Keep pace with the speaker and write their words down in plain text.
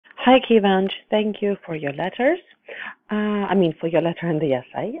Hi, Kivanc. Thank you for your letters. For your letter and the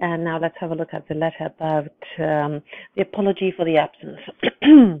essay. And now let's have a look at the letter about the apology for the absence.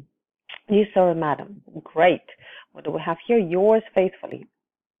 Dear sir, madam. Great. What do we have here? Yours faithfully.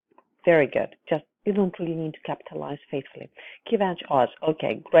 Very good. Just you don't really need to capitalize faithfully. Kivanc Oz.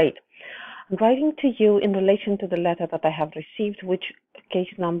 Okay, great. I'm writing to you in relation to the letter that I have received, which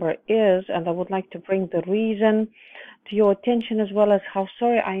case number is, and I would like to bring the reason to your attention as well as how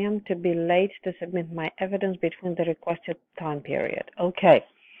sorry I am to be late to submit my evidence between the requested time period. Okay.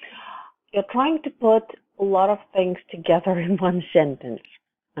 You're trying to put a lot of things together in one sentence.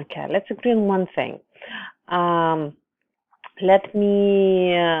 Okay, let's agree on one thing. Let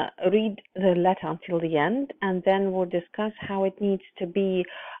me read the letter until the end, and then we'll discuss how it needs to be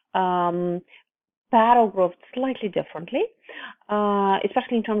paragraphed slightly differently,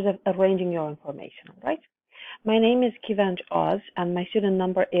 especially in terms of arranging your information, right? My name is Kivanc Oz, and my student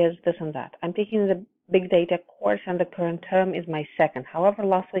number is this and that. I'm taking the big data course, and the current term is my second. However,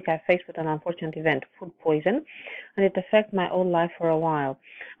 last week I faced with an unfortunate event, food poison, and it affected my own life for a while.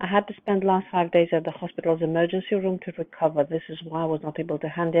 I had to spend the last 5 days at the hospital's emergency room to recover. This is why I was not able to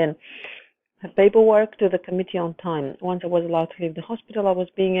hand in paperwork to the committee on time. Once I was allowed to leave the hospital, I was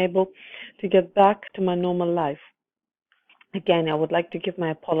being able to get back to my normal life. Again, I would like to give my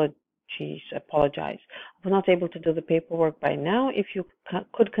apologize. I was not able to do the paperwork by now. If you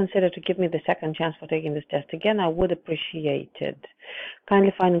could consider to give me the second chance for taking this test again, I would appreciate it.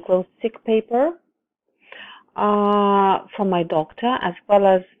 Kindly find enclosed sick paper from my doctor, as well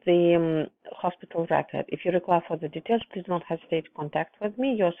as the hospital record. If you require further details, please don't hesitate to contact with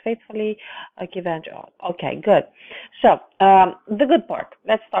me. Yours faithfully, Kivanc. Okay, good. So the good part.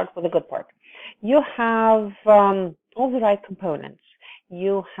 Let's start with the good part. You have all the right components.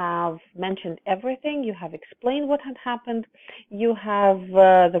 You have mentioned everything. You have explained what had happened. You have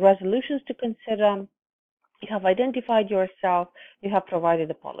the resolutions to consider. You have identified yourself. You have provided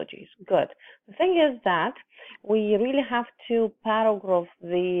apologies. Good. The thing is that we really have to paragraph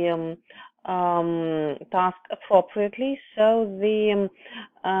the task appropriately, so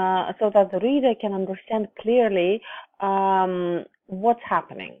that the reader can understand clearly what's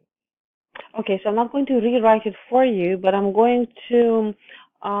happening. Okay, so I'm not going to rewrite it for you, but I'm going to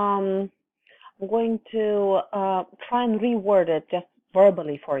try and reword it just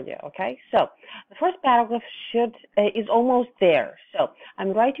verbally for you. Okay, so the first paragraph is almost there. So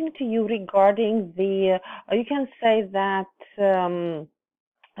I'm writing to you regarding the. You can say that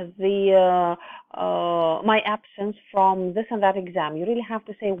my absence from this and that exam. You really have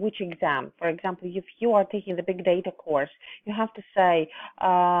to say which exam. For example, if you are taking the big data course, you have to say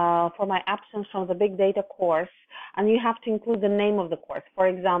for my absence from the big data course, and you have to include the name of the course. For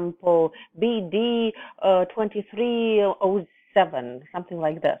example, BD 2307, something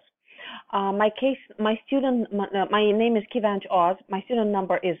like this. My name is Kivanc Oz. My student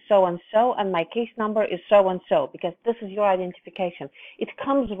number is so and so, and my case number is so and so, because this is your identification. It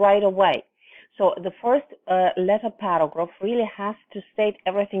comes right away. So the first letter paragraph really has to state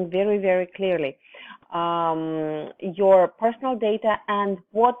everything very, very clearly. Your personal data and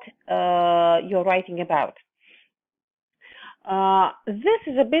what you're writing about. This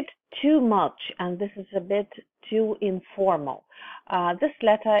is a bit too much, and this is a bit too informal. This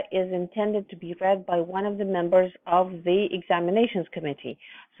letter is intended to be read by one of the members of the examinations committee.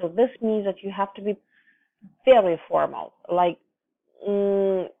 So this means that you have to be very formal. Like,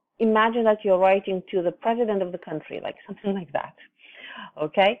 imagine that you're writing to the president of the country, like something like that.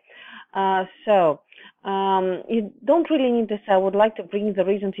 Okay? So you don't really need to say, I would like to bring the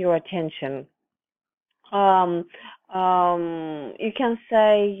reason to your attention. You can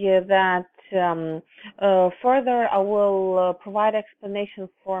say that further I will provide explanation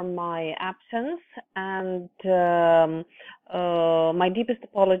for my absence and my deepest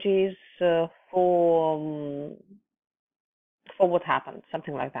apologies for what happened,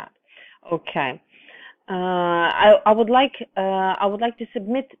 something like that. Okay. I would like to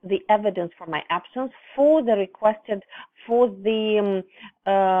submit the evidence for my absence for the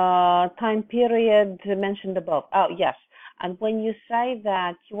time period mentioned above. Oh, yes. And when you say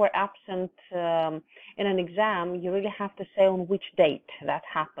that you were absent in an exam, you really have to say on which date that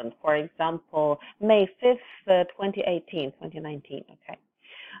happened. For example, May 5th, 2019. Okay.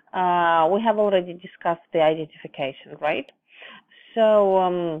 We have already discussed the identification, right?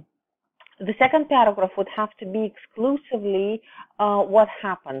 So the second paragraph would have to be exclusively what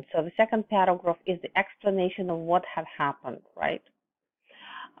happened. So the second paragraph is the explanation of what had happened, right?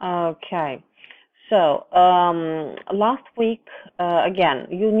 Okay. So last week, again,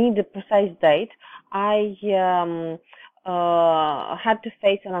 you need the precise date. I had to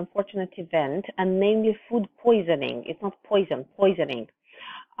face an unfortunate event, and namely food poisoning. It's not poison, poisoning,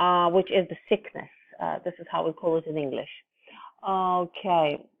 which is the sickness. This is how we call it in English.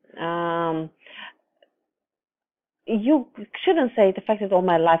 Okay. You shouldn't say it affected all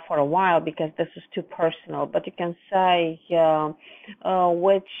my life for a while because this is too personal, but you can say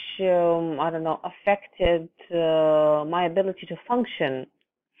which, I don't know, affected my ability to function.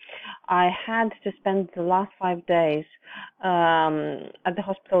 I had to spend the last 5 days at the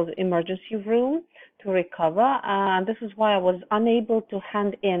hospital's emergency room to recover. This is why I was unable to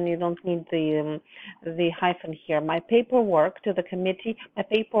hand in, you don't need the hyphen here, my paperwork to the committee, my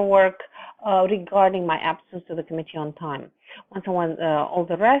paperwork regarding my absence to the committee on time. Once I went, all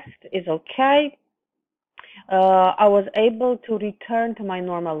the rest is okay. I was able to return to my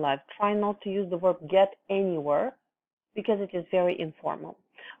normal life. Try not to use the verb get anywhere because it is very informal.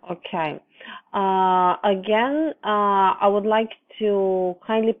 Okay. Again, I would like to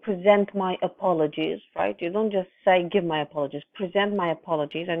kindly present my apologies, right? You don't just say give my apologies, present my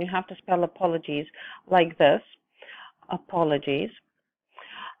apologies, and you have to spell apologies like this, apologies.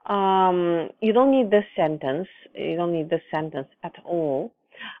 You don't need this sentence. You don't need this sentence at all.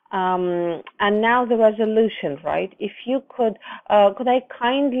 And now the resolution, right? If you could I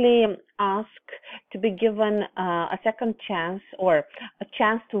kindly ask to be given a second chance or a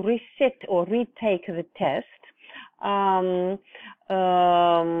chance to resit or retake the test?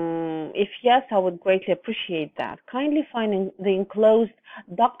 If yes, I would greatly appreciate that. Kindly find the enclosed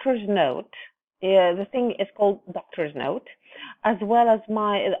doctor's note. The thing is called doctor's note, as well as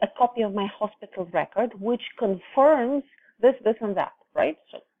a copy of my hospital record, which confirms this, and that, right?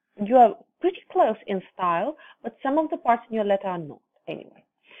 So you are pretty close in style, but some of the parts in your letter are not. Anyway,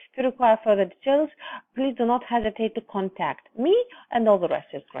 if you require further details, please do not hesitate to contact me, and all the rest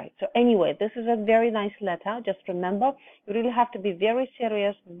is great. So anyway, this is a very nice letter. Just remember, you really have to be very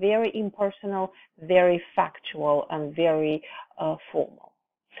serious, very impersonal, very factual, and very formal.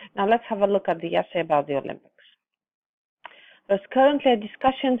 Now let's have a look at the essay about the Olympics. There's currently a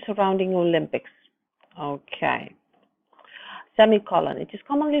discussion surrounding Olympics. Okay. Semicolon. It is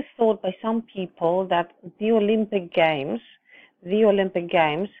commonly thought by some people that the Olympic Games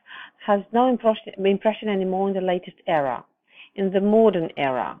has no impression anymore in the latest era, in the modern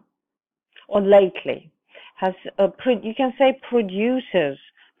era, or lately. You can say produces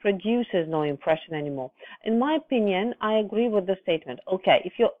no impression anymore. In my opinion, I agree with the statement. Okay,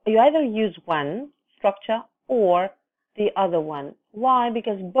 if you either use one structure or the other one. Why?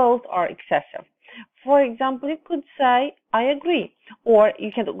 Because both are excessive. For example, you could say, I agree, or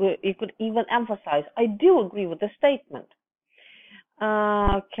you could even emphasize, I do agree with the statement.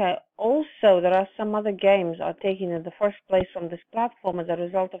 Okay, also there are some other games are taken in the first place from this platform as a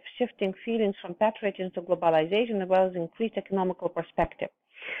result of shifting feelings from patriotism to globalization as well as increased economical perspective.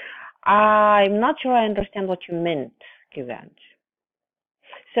 I'm not sure I understand what you meant, Kivanc.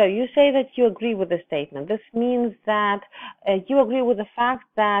 So you say that you agree with the statement. This means that you agree with the fact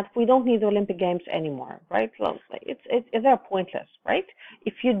that we don't need the Olympic Games anymore, right? Well, they're pointless, right?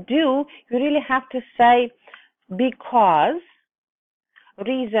 If you do, you really have to say because,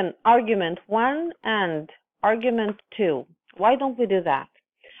 reason, argument 1 and argument 2. Why don't we do that?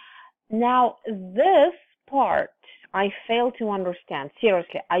 Now, this part I fail to understand.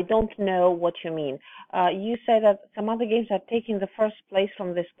 Seriously, I don't know what you mean. You say that some other games are taking the first place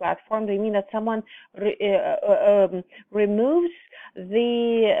from this platform. Do you mean that someone removes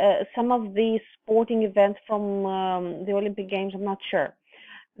some of the sporting events from the Olympic Games? I'm not sure.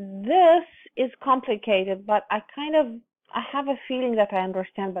 This is complicated, but I have a feeling that I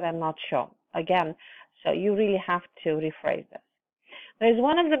understand, but I'm not sure. Again, so you really have to rephrase this. There is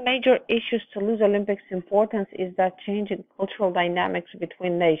one of the major issues to lose Olympics' importance is that change in cultural dynamics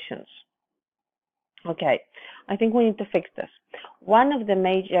between nations. Okay, I think we need to fix this. One of the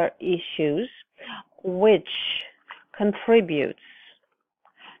major issues which contributes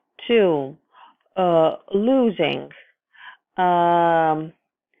to losing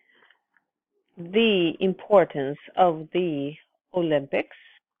the importance of the Olympics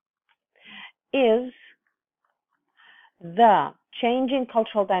is the changing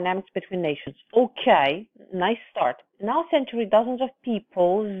cultural dynamics between nations. Okay, nice start. In our century, dozens of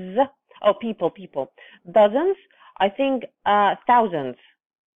dozens, I think thousands.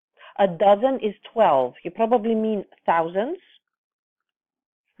 A dozen is 12. You probably mean thousands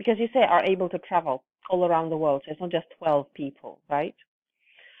because you say are able to travel all around the world. So it's not just 12 people, right?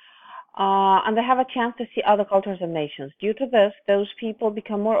 And they have a chance to see other cultures and nations. Due to this, those people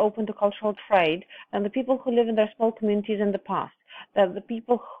become more open to cultural trade than the people who live in their small communities in the past. The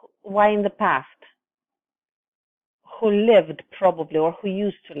people who are in the past, who lived probably or who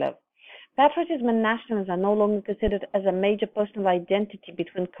used to live. Patriotism and nationalism are no longer considered as a major personal identity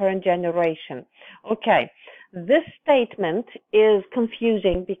between current generation. Okay, this statement is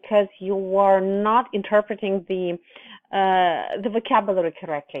confusing because you are not interpreting the vocabulary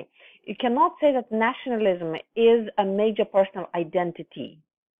correctly. You cannot say that nationalism is a major personal identity.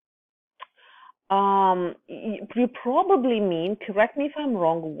 You probably mean, correct me if I'm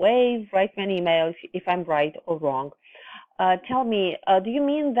wrong, write me an email if I'm right or wrong. Tell me, do you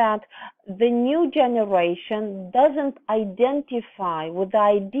mean that the new generation doesn't identify with the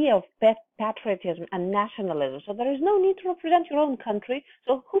idea of patriotism and nationalism? So there is no need to represent your own country.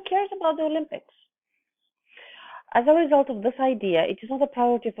 So who cares about the Olympics? As a result of this idea, it is not a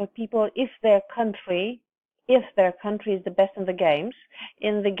priority for people if their country is the best in the games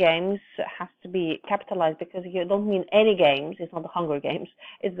has to be capitalized because you don't mean any games, it's not the Hunger Games,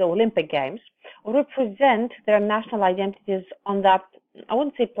 it's the Olympic Games, represent their national identities on that, I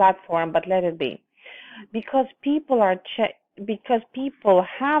wouldn't say platform, but let it be. Because people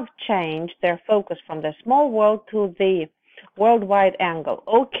have changed their focus from the small world to the worldwide angle.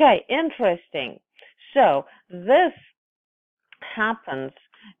 Okay, interesting. So this happens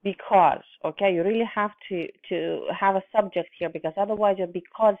because, okay, you really have to have a subject here because otherwise your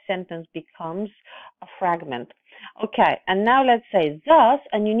because sentence becomes a fragment. Okay, and now let's say thus,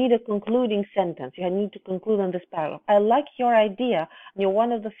 and you need a concluding sentence. You need to conclude on this paragraph. I like your idea. You're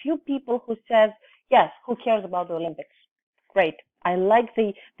one of the few people who says, yes, who cares about the Olympics? Great. I like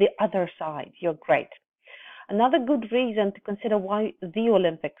the other side. You're great. Another good reason to consider why the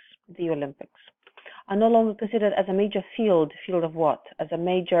Olympics are no longer considered as a major field of what? As a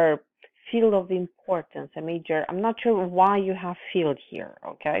major field of importance, I'm not sure why you have field here,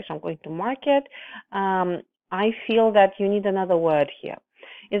 okay? So I'm going to mark it. I feel that you need another word here.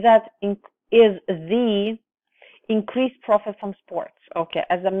 Is the increased profit from sports, okay,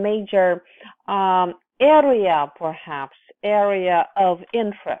 as a major area, perhaps, area of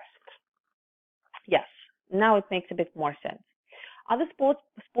interest. Yes, now it makes a bit more sense. Other sport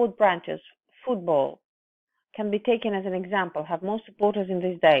branches, football, can be taken as an example, have more supporters in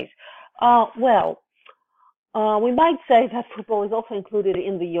these days. We might say that football is also included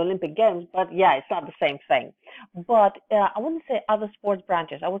in the Olympic Games, but yeah, it's not the same thing. But I wouldn't say other sports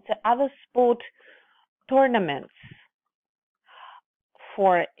branches. I would say other sport tournaments.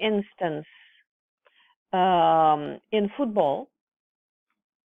 For instance, in football,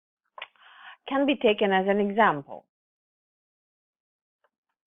 can be taken as an example.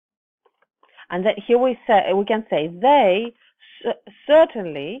 And that here we can say they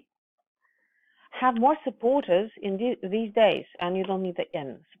certainly have more supporters in these days, and you don't need the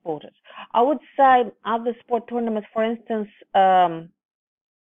N, supporters. I would say other sport tournaments, for instance, for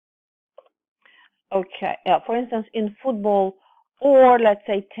instance, in football or let's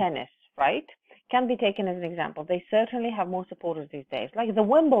say tennis, right, can be taken as an example. They certainly have more supporters these days, like the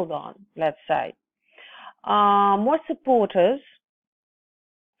Wimbledon, let's say. More supporters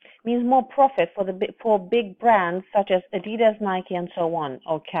means more profit for big brands such as Adidas, Nike, and so on.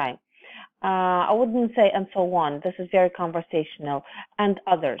 Okay. I wouldn't say and so on. This is very conversational, and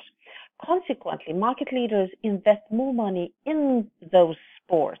others. Consequently, market leaders invest more money in those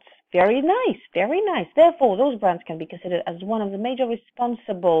sports. Very nice, very nice. Therefore, those brands can be considered as one of the major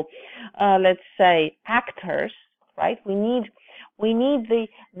responsible, let's say, actors, right? We need the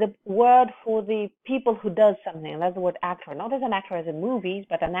word for the people who does something. That's the word actor. Not as an actor as in movies,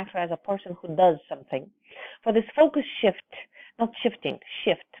 but an actor as a person who does something. For this focus shift, not shifting,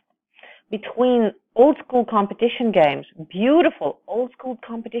 shift, between old school competition games, beautiful old school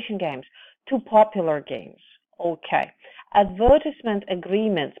competition games, to popular games. Okay. Advertisement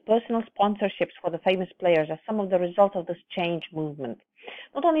agreements, personal sponsorships for the famous players are some of the results of this change movement.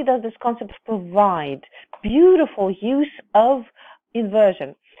 Not only does this concept provide beautiful use of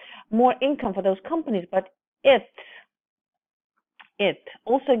inversion, more income for those companies, but it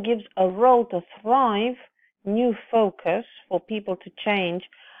also gives a role to thrive, new focus for people to change.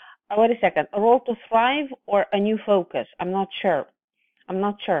 Wait a second, a role to thrive or a new focus? I'm not sure.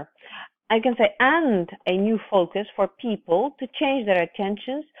 I can say, and a new focus for people to change their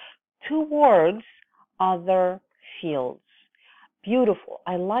attentions towards other fields. Beautiful.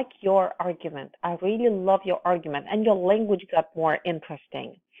 I like your argument. I really love your argument, and your language got more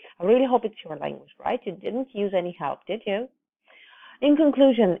interesting. I really hope it's your language, right? You didn't use any help, did you? In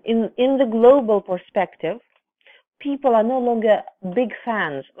conclusion, in the global perspective, people are no longer big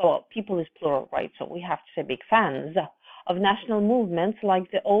fans, or people is plural, right? So we have to say big fans of national movements like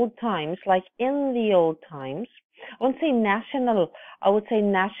the old times, like in the old times. I wouldn't say national, I would say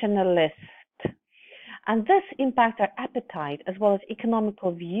nationalist. And this impacts our appetite as well as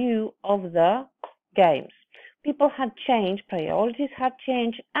economical view of the games. People had changed, priorities had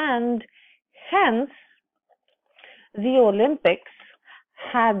changed, and hence the Olympics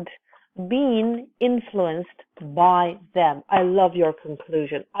had been influenced by them. I love your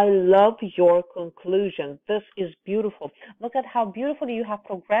conclusion. I love your conclusion. This is beautiful. Look at how beautifully you have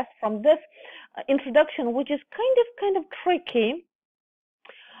progressed from this introduction, which is kind of tricky,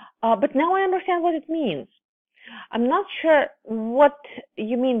 but now I understand what it means. I'm not sure what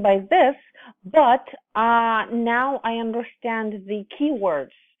you mean by this, but now I understand the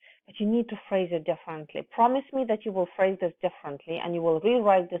keywords. But you need to phrase it differently. Promise me that you will phrase this differently and you will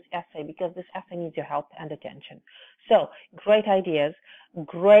rewrite this essay because this essay needs your help and attention. So, great ideas,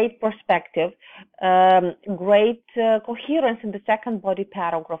 great perspective, great coherence in the second body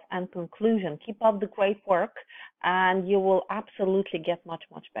paragraph and conclusion. Keep up the great work and you will absolutely get much,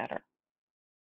 much better.